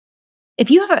If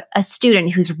you have a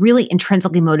student who's really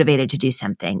intrinsically motivated to do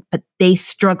something, but they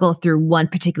struggle through one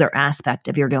particular aspect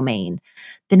of your domain,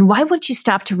 then why wouldn't you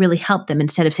stop to really help them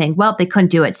instead of saying, well, they couldn't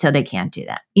do it, so they can't do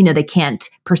that. They can't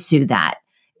pursue that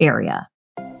area.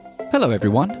 Hello,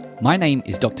 everyone. My name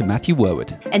is Dr. Matthew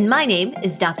Werwood. And my name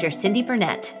is Dr. Cindy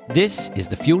Burnett. This is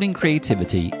the Fueling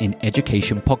Creativity in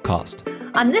Education podcast.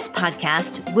 On this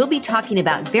podcast, we'll be talking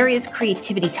about various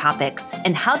creativity topics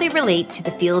and how they relate to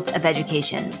the field of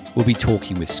education. We'll be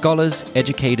talking with scholars,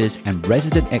 educators, and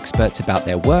resident experts about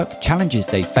their work, challenges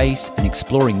they face, and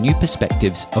exploring new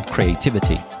perspectives of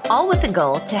creativity. All with the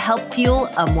goal to help fuel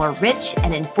a more rich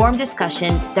and informed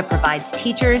discussion that provides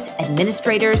teachers,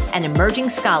 administrators, and emerging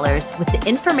scholars with the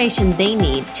information they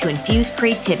need to infuse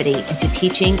creativity into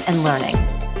teaching and learning.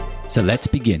 So let's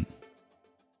begin.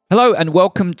 Hello and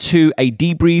welcome to a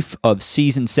debrief of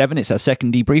Season 7. It's our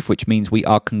second debrief, which means we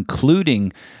are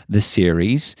concluding the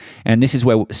series. And this is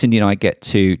where Cindy and I get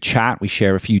to chat. We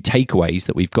share a few takeaways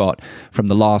that we've got from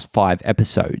the last 5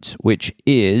 episodes, which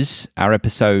is our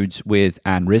episodes with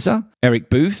Anne Rizza, Eric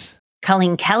Booth,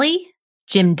 Colleen Kelly,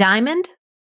 Jim Diamond,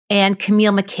 and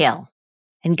Camille McHale.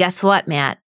 And guess what,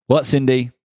 Matt? What,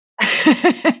 Cindy?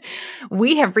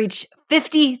 We have reached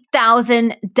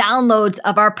 50,000 downloads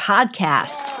of our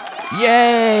podcast.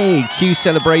 Yay! Cue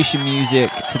celebration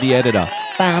music to the editor.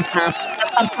 Bum, bum,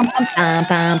 bum, bum, bum,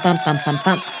 bum, bum, bum, bum,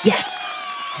 bum. Yes.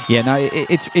 Yeah, no,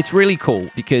 it's really cool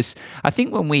because I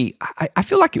think when I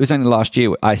feel like it was only last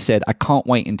year I said I can't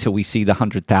wait until we see the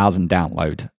 100,000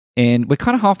 download. And we're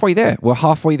kind of halfway there. We're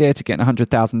halfway there to getting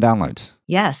 100,000 downloads.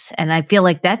 Yes, and I feel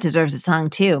like that deserves a song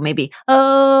too. Maybe,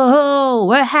 oh,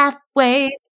 we're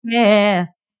halfway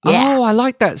there. Yeah. Oh, I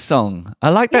like that song. I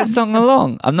like that song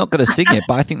along. I'm not going to sing it,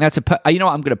 but I think that's you know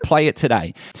what? I'm going to play it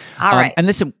today. All right. And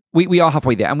listen, we are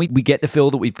halfway there, and we get the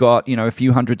feel that we've got, a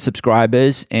few hundred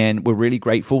subscribers, and we're really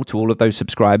grateful to all of those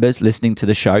subscribers listening to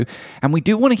the show. And we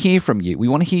do want to hear from you. We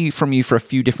want to hear from you for a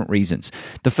few different reasons.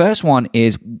 The first one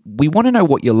is we want to know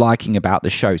what you're liking about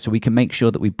the show so we can make sure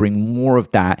that we bring more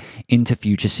of that into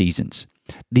future seasons.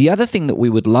 The other thing that we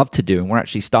would love to do, and we're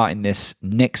actually starting this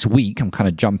next week, I'm kind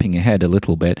of jumping ahead a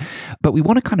little bit, but we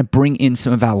want to kind of bring in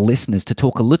some of our listeners to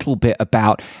talk a little bit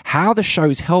about how the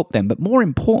shows help them, but more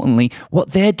importantly,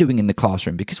 what they're doing in the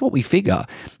classroom. Because what we figure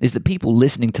is that people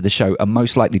listening to the show are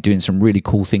most likely doing some really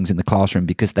cool things in the classroom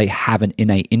because they have an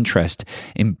innate interest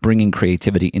in bringing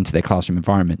creativity into their classroom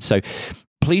environment. So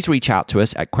please reach out to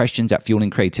us at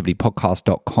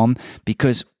questions@fuelingcreativity.podcast.com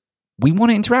because we want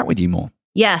to interact with you more.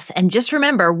 Yes. And just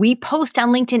remember, we post on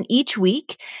LinkedIn each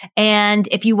week. And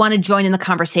if you want to join in the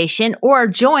conversation or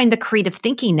join the Creative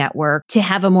Thinking Network to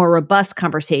have a more robust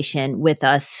conversation with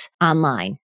us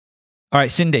online. All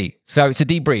right, Cindy. So it's a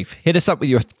debrief. Hit us up with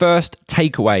your first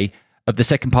takeaway of the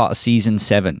second part of Season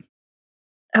 7.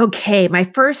 Okay. My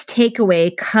first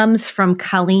takeaway comes from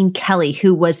Colleen Kelly,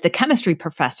 who was the chemistry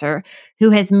professor who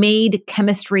has made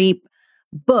chemistry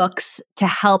books to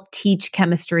help teach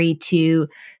chemistry to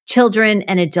children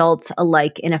and adults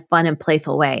alike in a fun and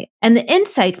playful way. And the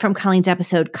insight from Colleen's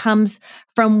episode comes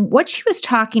from what she was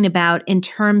talking about in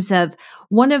terms of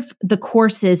one of the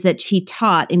courses that she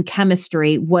taught in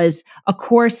chemistry was a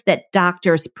course that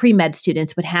doctors, pre-med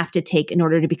students would have to take in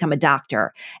order to become a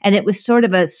doctor. And it was sort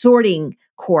of a sorting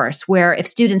course where if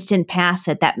students didn't pass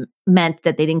it, that meant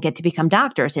that they didn't get to become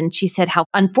doctors. And she said how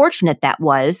unfortunate that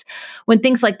was when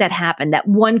things like that happened, that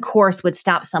one course would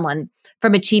stop someone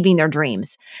from achieving their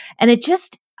dreams. And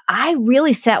I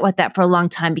really sat with that for a long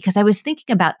time because I was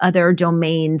thinking about other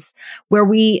domains where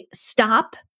we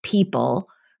stop people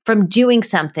from doing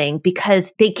something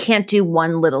because they can't do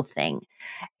one little thing.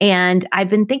 And I've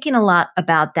been thinking a lot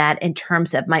about that in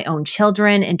terms of my own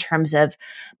children, in terms of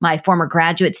my former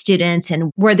graduate students,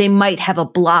 and where they might have a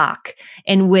block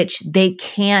in which they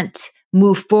can't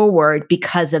move forward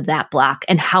because of that block,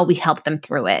 and how we help them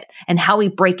through it and how we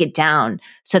break it down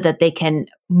so that they can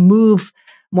move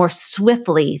more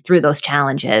swiftly through those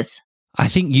challenges. I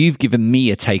think you've given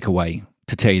me a takeaway,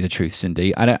 to tell you the truth,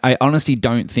 Cindy. I honestly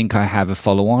don't think I have a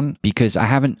follow-on because I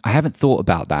haven't thought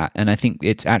about that. And I think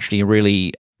it's actually a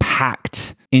really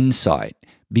packed insight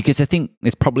because I think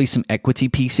there's probably some equity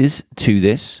pieces to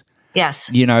this.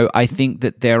 Yes. I think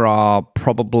that there are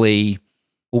probably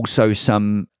also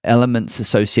some elements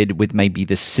associated with maybe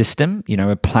the system,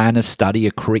 a plan of study,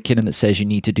 a curriculum that says you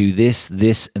need to do this,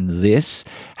 this, and this.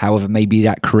 However, maybe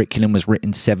that curriculum was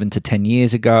written 7 to 10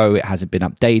 years ago. It hasn't been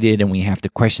updated, and we have to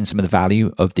question some of the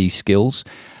value of these skills.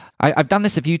 I've done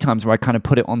this a few times where I kind of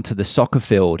put it onto the soccer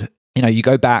field. You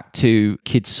go back to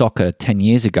kids' soccer 10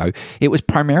 years ago, it was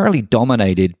primarily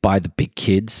dominated by the big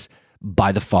kids,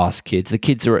 by the fast kids. The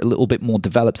kids are a little bit more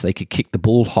developed, so they could kick the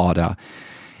ball harder.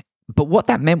 But what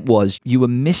that meant was you were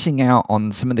missing out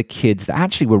on some of the kids that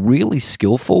actually were really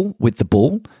skillful with the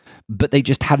ball, but they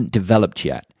just hadn't developed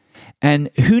yet. And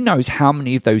who knows how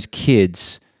many of those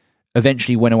kids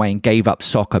eventually went away and gave up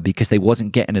soccer because they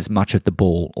wasn't getting as much of the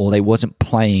ball, or they wasn't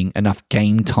playing enough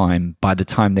game time by the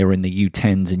time they were in the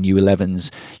U10s and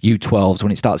U11s, U12s,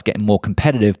 when it starts getting more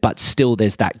competitive, but still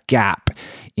there's that gap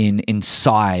in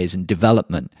size and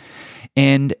development.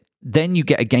 And then you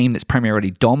get a game that's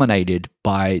primarily dominated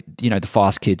by, the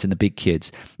fast kids and the big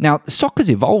kids. Now, soccer's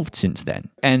evolved since then,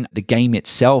 and the game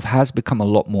itself has become a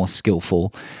lot more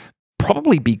skillful,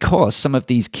 probably because some of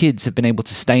these kids have been able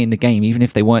to stay in the game even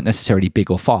if they weren't necessarily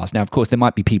big or fast. Now, of course, there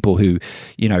might be people who,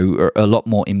 are a lot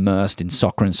more immersed in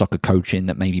soccer and soccer coaching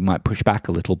that maybe might push back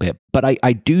a little bit. But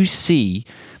I do see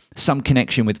some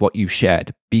connection with what you've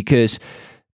shared, because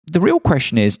the real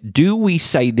question is, do we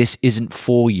say this isn't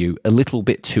for you a little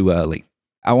bit too early?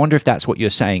 I wonder if that's what you're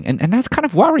saying. And that's kind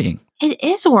of worrying. It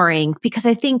is worrying, because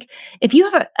I think if you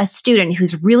have a student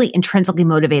who's really intrinsically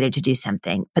motivated to do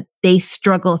something, but they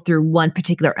struggle through one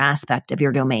particular aspect of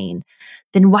your domain,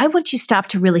 then why would you stop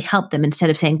to really help them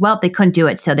instead of saying, well, they couldn't do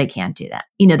it, so they can't do that.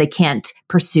 They can't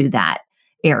pursue that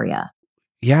area.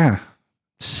 Yeah.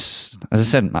 As I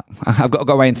said, I've got to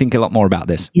go away and think a lot more about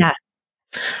this. Yeah.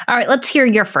 All right, let's hear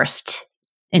your first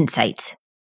insight.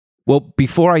 Well,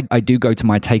 before I do go to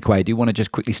my takeaway, I do want to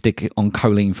just quickly stick on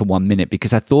Colleen for 1 minute,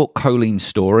 because I thought Colleen's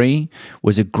story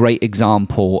was a great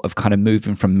example of kind of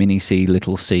moving from mini C,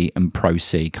 little c, and pro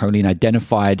C. Colleen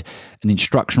identified an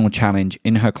instructional challenge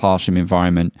in her classroom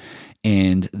environment,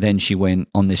 and then she went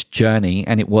on this journey,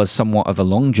 and it was somewhat of a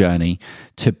long journey,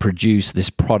 to produce this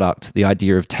product, the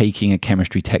idea of taking a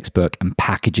chemistry textbook and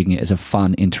packaging it as a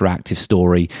fun, interactive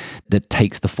story that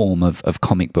takes the form of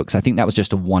comic books. I think that was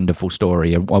just a wonderful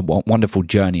story, a wonderful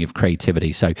journey of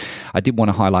creativity. So I did want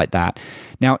to highlight that.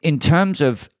 Now, in terms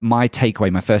of my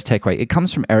takeaway, my first takeaway, it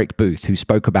comes from Eric Booth, who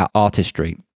spoke about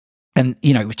artistry. And,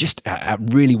 it was just a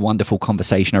really wonderful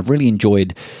conversation. I've really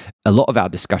enjoyed a lot of our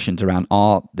discussions around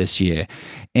art this year.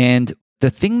 And the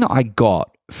thing that I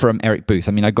got from Eric Booth,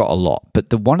 I got a lot,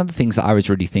 but one of the things that I was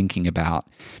really thinking about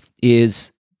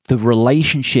is the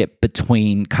relationship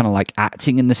between kind of like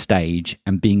acting in the stage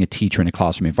and being a teacher in a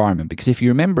classroom environment. Because if you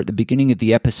remember at the beginning of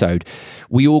the episode,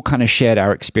 we all kind of shared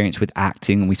our experience with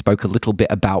acting, and we spoke a little bit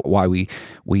about why we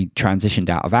transitioned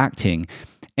out of acting.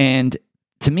 And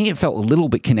to me, it felt a little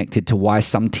bit connected to why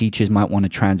some teachers might want to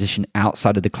transition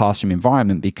outside of the classroom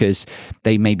environment, because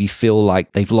they maybe feel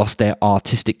like they've lost their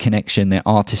artistic connection, their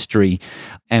artistry.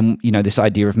 And, this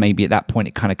idea of maybe at that point,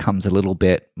 it kind of comes a little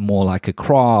bit more like a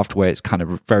craft where it's kind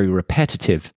of very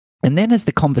repetitive. And then as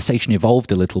the conversation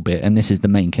evolved a little bit, and this is the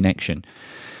main connection,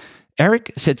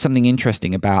 Eric said something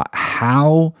interesting about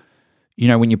how,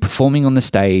 when you're performing on the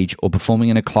stage or performing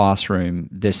in a classroom,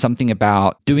 there's something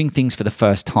about doing things for the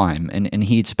first time. And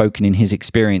he had spoken in his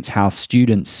experience how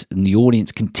students and the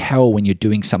audience can tell when you're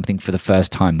doing something for the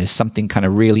first time. There's something kind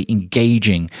of really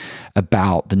engaging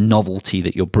about the novelty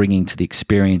that you're bringing to the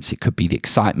experience. It could be the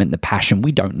excitement, the passion,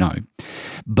 we don't know.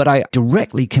 But I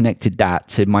directly connected that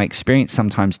to my experience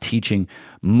sometimes teaching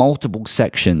multiple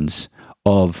sections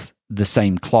of the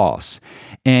same class.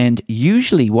 And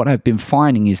usually what I've been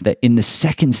finding is that in the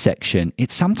second section,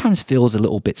 it sometimes feels a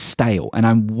little bit stale. And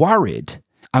I'm worried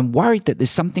that there's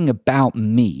something about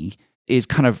me is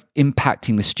kind of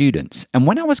impacting the students. And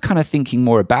when I was kind of thinking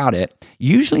more about it,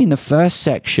 usually in the first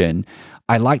section,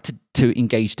 I like to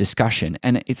engage discussion,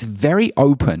 and it's very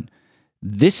open.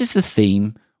 This is the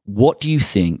theme. What do you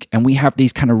think? And we have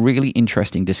these kind of really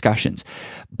interesting discussions.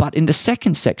 But in the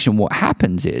second section, what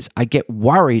happens is I get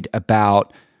worried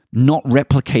about not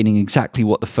replicating exactly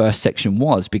what the first section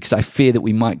was, because I fear that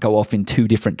we might go off in two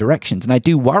different directions. And I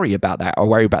do worry about that. I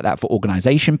worry about that for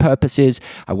organization purposes.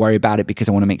 I worry about it because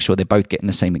I want to make sure they're both getting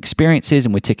the same experiences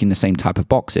and we're ticking the same type of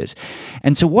boxes.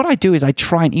 And so what I do is I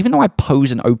try, and even though I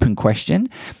pose an open question,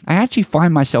 I actually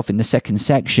find myself in the second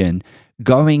section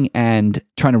going and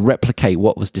trying to replicate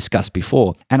what was discussed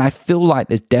before. And I feel like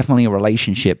there's definitely a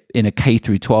relationship in a K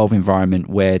through 12 environment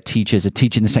where teachers are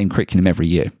teaching the same curriculum every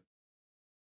year.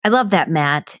 I love that,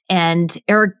 Matt. And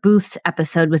Eric Booth's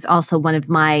episode was also one of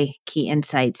my key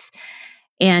insights.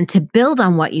 And to build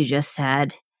on what you just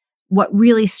said, what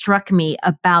really struck me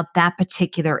about that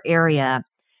particular area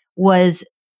was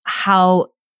how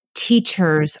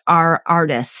teachers are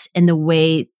artists in the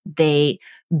way they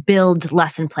build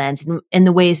lesson plans and in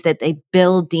the ways that they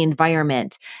build the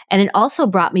environment. And it also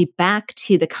brought me back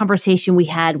to the conversation we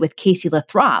had with Casey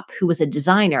Lathrop, who was a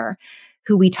designer,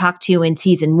 who we talked to in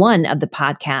season 1 of the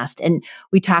podcast. And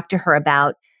we talked to her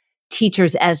about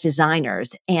teachers as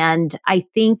designers. And I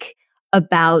think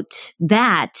about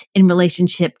that in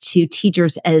relationship to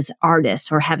teachers as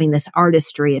artists or having this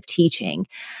artistry of teaching,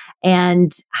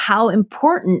 and how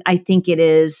important I think it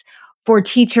is for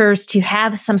teachers to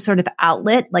have some sort of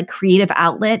outlet, like creative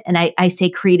outlet. And I say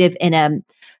creative in a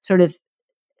sort of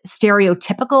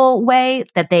stereotypical way,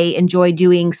 that they enjoy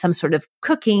doing some sort of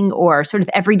cooking or sort of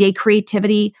everyday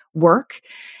creativity work,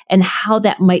 and how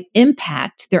that might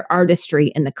impact their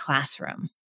artistry in the classroom.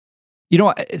 You know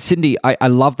what, Cindy, I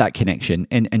love that connection.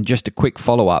 And just a quick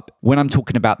follow-up. When I'm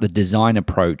talking about the design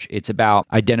approach, it's about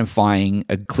identifying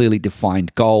a clearly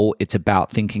defined goal. It's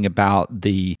about thinking about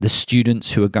the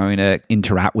students who are going to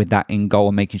interact with that end goal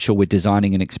and making sure we're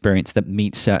designing an experience that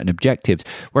meets certain objectives.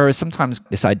 Whereas sometimes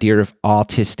this idea of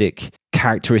artistic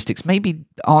characteristics maybe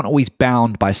aren't always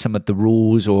bound by some of the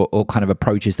rules or kind of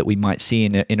approaches that we might see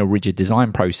in a rigid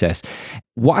design process.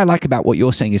 What I like about what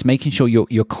you're saying is making sure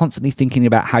you're constantly thinking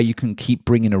about how you can keep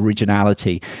bringing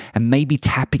originality and maybe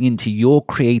tapping into your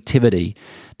creativity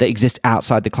that exists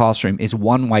outside the classroom is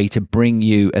one way to bring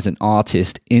you as an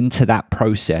artist into that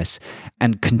process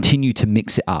and continue to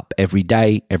mix it up every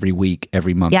day, every week,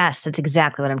 every month. Yes, that's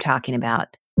exactly what I'm talking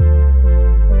about.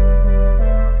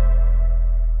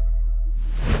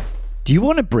 Do you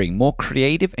want to bring more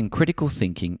creative and critical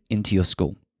thinking into your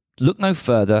school? Look no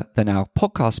further than our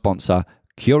podcast sponsor,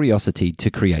 Curiosity to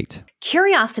Create.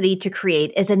 Curiosity to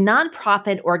Create is a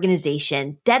nonprofit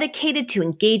organization dedicated to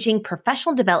engaging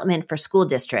professional development for school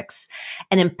districts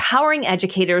and empowering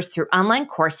educators through online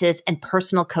courses and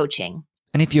personal coaching.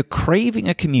 And if you're craving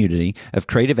a community of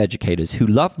creative educators who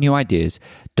love new ideas,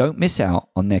 don't miss out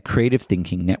on their Creative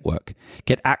Thinking Network.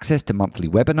 Get access to monthly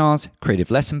webinars, creative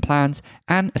lesson plans,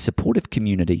 and a supportive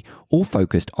community, all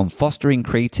focused on fostering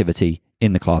creativity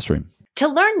in the classroom. To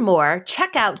learn more,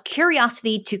 check out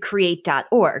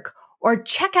curiositytocreate.org or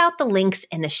check out the links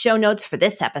in the show notes for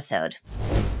this episode.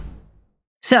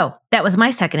 So that was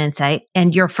my second insight,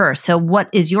 and your first. So what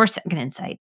is your second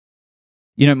insight?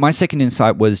 You know, my second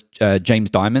insight was James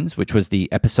Diamond's, which was the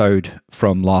episode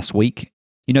from last week.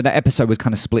 You know, that episode was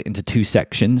kind of split into two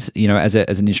sections. You know, as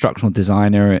an instructional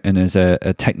designer and as a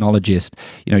technologist,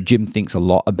 you know, Jim thinks a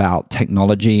lot about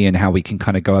technology and how we can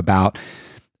kind of go about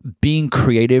being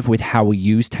creative with how we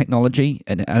use technology.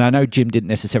 And I know Jim didn't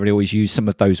necessarily always use some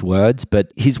of those words,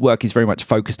 but his work is very much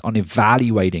focused on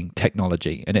evaluating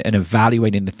technology and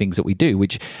evaluating the things that we do,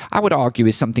 which I would argue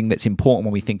is something that's important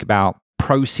when we think about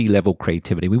pro C-level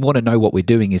creativity. We want to know what we're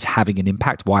doing is having an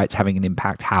impact, why it's having an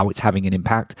impact, how it's having an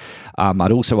impact.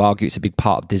 I'd also argue it's a big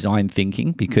part of design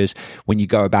thinking, because when you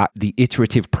go about the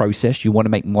iterative process, you want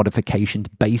to make modifications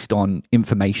based on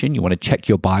information. You want to check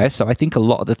your bias. So I think a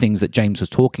lot of the things that James was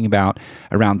talking about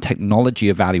around technology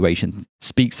evaluation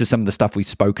speaks to some of the stuff we've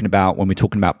spoken about when we're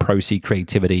talking about pro C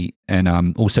creativity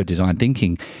and also design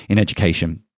thinking in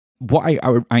education. What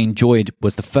I enjoyed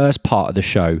was the first part of the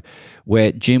show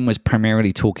where Jim was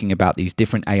primarily talking about these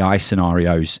different AI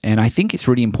scenarios. And I think it's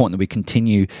really important that we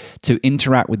continue to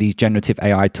interact with these generative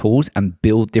AI tools and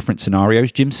build different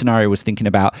scenarios. Jim's scenario was thinking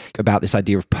about this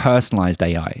idea of personalized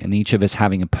AI, and each of us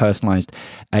having a personalized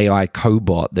AI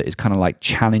cobot that is kind of like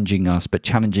challenging us, but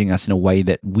challenging us in a way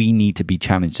that we need to be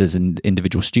challenged as an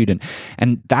individual student.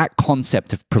 And that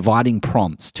concept of providing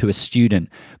prompts to a student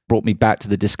brought me back to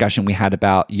the discussion we had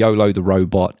about YOLO the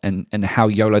robot and how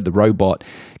YOLO the robot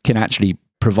can actually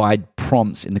provide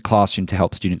prompts in the classroom to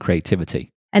help student creativity.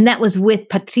 And that was with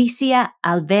Patricia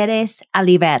Alvarez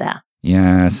Olivera.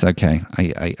 Yes, okay.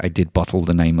 I did bottle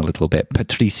the name a little bit.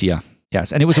 Patricia.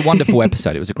 Yes, and it was a wonderful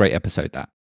episode. It was a great episode, that.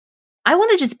 I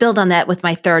want to just build on that with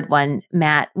my third one,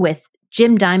 Matt, with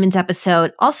Jim Diamond's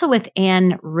episode, also with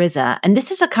Anne Rizza. And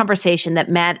this is a conversation that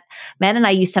Matt and I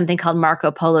use something called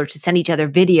Marco Polo to send each other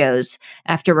videos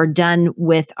after we're done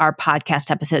with our podcast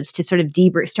episodes to sort of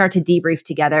start to debrief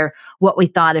together what we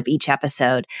thought of each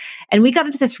episode. And we got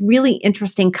into this really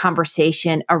interesting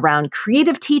conversation around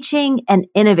creative teaching and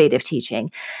innovative teaching.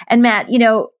 And Matt, you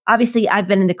know, obviously I've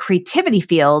been in the creativity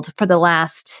field for the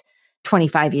last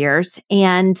 25 years.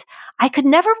 And I could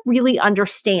never really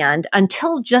understand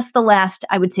until just the last,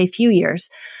 I would say, few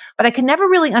years, but I could never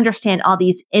really understand all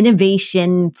these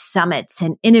innovation summits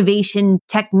and innovation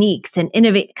techniques and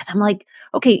innovate, because I'm like,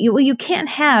 okay, you can't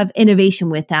have innovation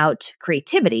without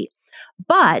creativity.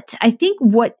 But I think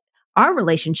what our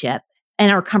relationship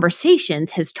and our conversations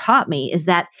has taught me is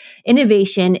that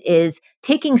innovation is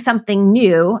taking something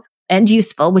new and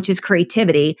useful, which is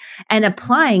creativity, and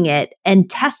applying it and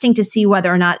testing to see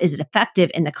whether or not is it effective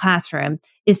in the classroom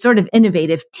is sort of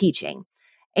innovative teaching.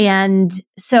 And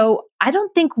so I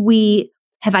don't think we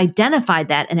have identified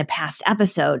that in a past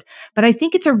episode, but I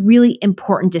think it's a really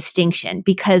important distinction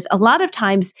because a lot of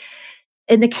times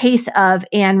in the case of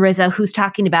Anne Rizza, who's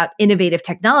talking about innovative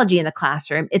technology in the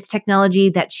classroom, it's technology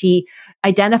that she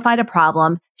identified a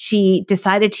problem. She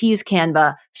decided to use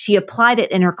Canva. She applied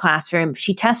it in her classroom.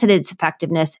 She tested its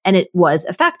effectiveness and it was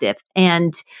effective.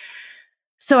 And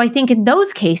so I think in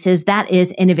those cases, that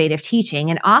is innovative teaching.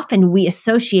 And often we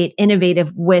associate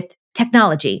innovative with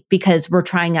technology because we're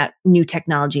trying out new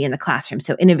technology in the classroom.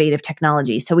 So innovative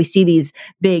technology. So we see these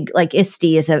big, like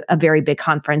ISTE is a very big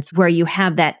conference where you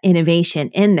have that innovation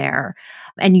in there.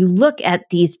 And you look at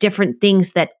these different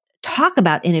things that talk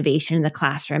about innovation in the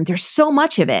classroom. There's so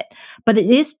much of it, but it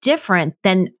is different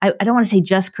than, I don't want to say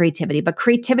just creativity, but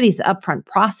creativity is the upfront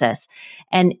process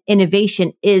and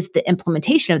innovation is the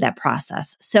implementation of that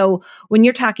process. So when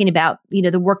you're talking about,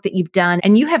 the work that you've done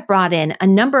and you have brought in a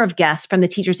number of guests from the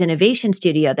Teachers Innovation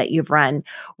Studio that you've run,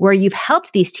 where you've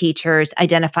helped these teachers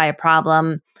identify a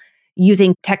problem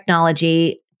using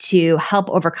technology to help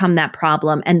overcome that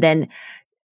problem and then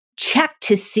check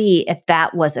to see if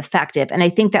that was effective. And I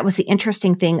think that was the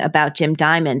interesting thing about Jim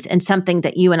Diamond's and something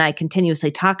that you and I continuously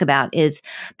talk about is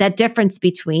that difference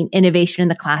between innovation in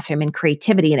the classroom and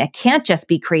creativity. And it can't just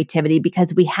be creativity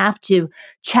because we have to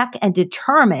check and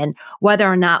determine whether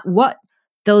or not what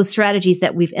those strategies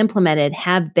that we've implemented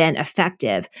have been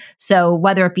effective. So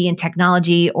whether it be in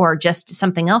technology or just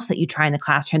something else that you try in the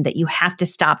classroom that you have to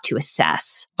stop to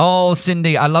assess. Oh,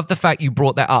 Cindy, I love the fact you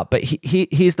brought that up. But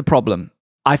here's the problem.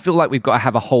 I feel like we've got to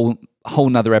have a whole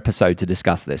nother episode to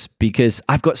discuss this because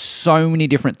I've got so many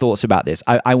different thoughts about this.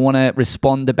 I want to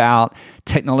respond about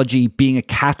technology being a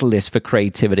catalyst for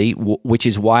creativity, which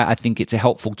is why I think it's a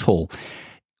helpful tool.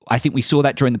 I think we saw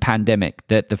that during the pandemic,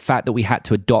 that the fact that we had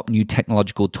to adopt new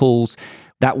technological tools,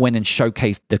 that went and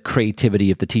showcased the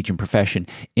creativity of the teaching profession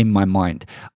in my mind.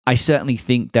 I certainly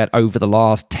think that over the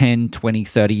last 10, 20,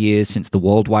 30 years since the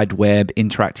World Wide Web,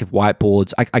 interactive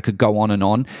whiteboards, I could go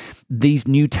on, these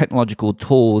new technological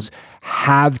tools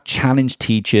have challenged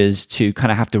teachers to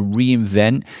kind of have to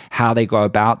reinvent how they go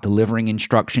about delivering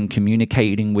instruction,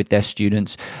 communicating with their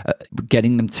students,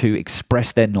 getting them to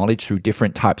express their knowledge through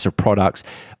different types of products.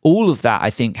 All of that, I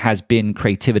think, has been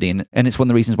creativity. And it's one of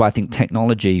the reasons why I think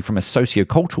technology, from a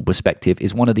sociocultural perspective,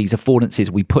 is one of these affordances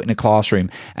we put in a classroom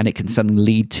and it can suddenly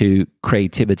lead to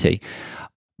creativity.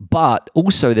 But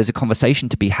also there's a conversation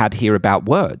to be had here about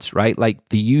words, right? Like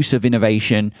the use of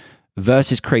innovation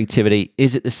versus creativity.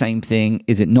 Is it the same thing?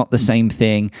 Is it not the same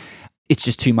thing? It's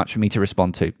just too much for me to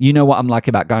respond to. You know what I'm like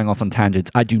about going off on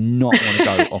tangents. I do not want to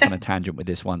go off on a tangent with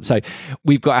this one. So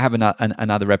we've got to have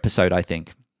another episode, I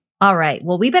think. All right.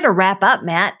 Well, we better wrap up,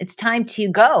 Matt. It's time to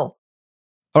go.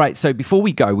 All right. So before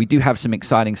we go, we do have some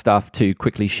exciting stuff to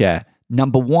quickly share.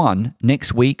 Number one,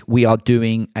 next week, we are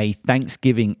doing a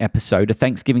Thanksgiving episode, a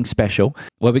Thanksgiving special,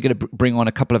 where we're going to bring on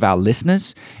a couple of our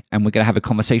listeners and we're going to have a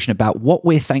conversation about what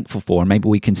we're thankful for. And maybe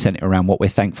we can center around what we're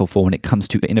thankful for when it comes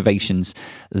to innovations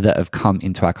that have come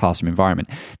into our classroom environment.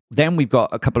 Then we've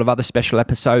got a couple of other special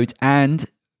episodes, and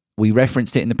we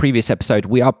referenced it in the previous episode.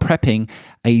 We are prepping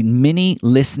a mini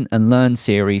listen and learn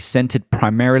series centered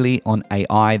primarily on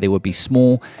AI. There will be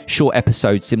small, short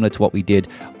episodes similar to what we did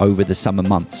over the summer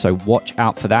months. So watch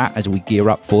out for that as we gear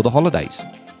up for the holidays.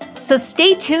 So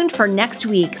stay tuned for next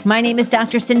week. My name is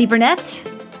Dr. Cindy Burnett.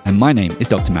 And my name is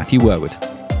Dr. Matthew Werwood.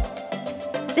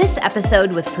 This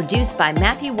episode was produced by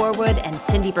Matthew Werwood and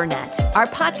Cindy Burnett. Our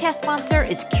podcast sponsor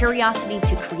is Curiosity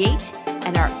to Create,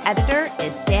 and our editor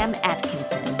is Sam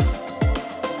Atkinson.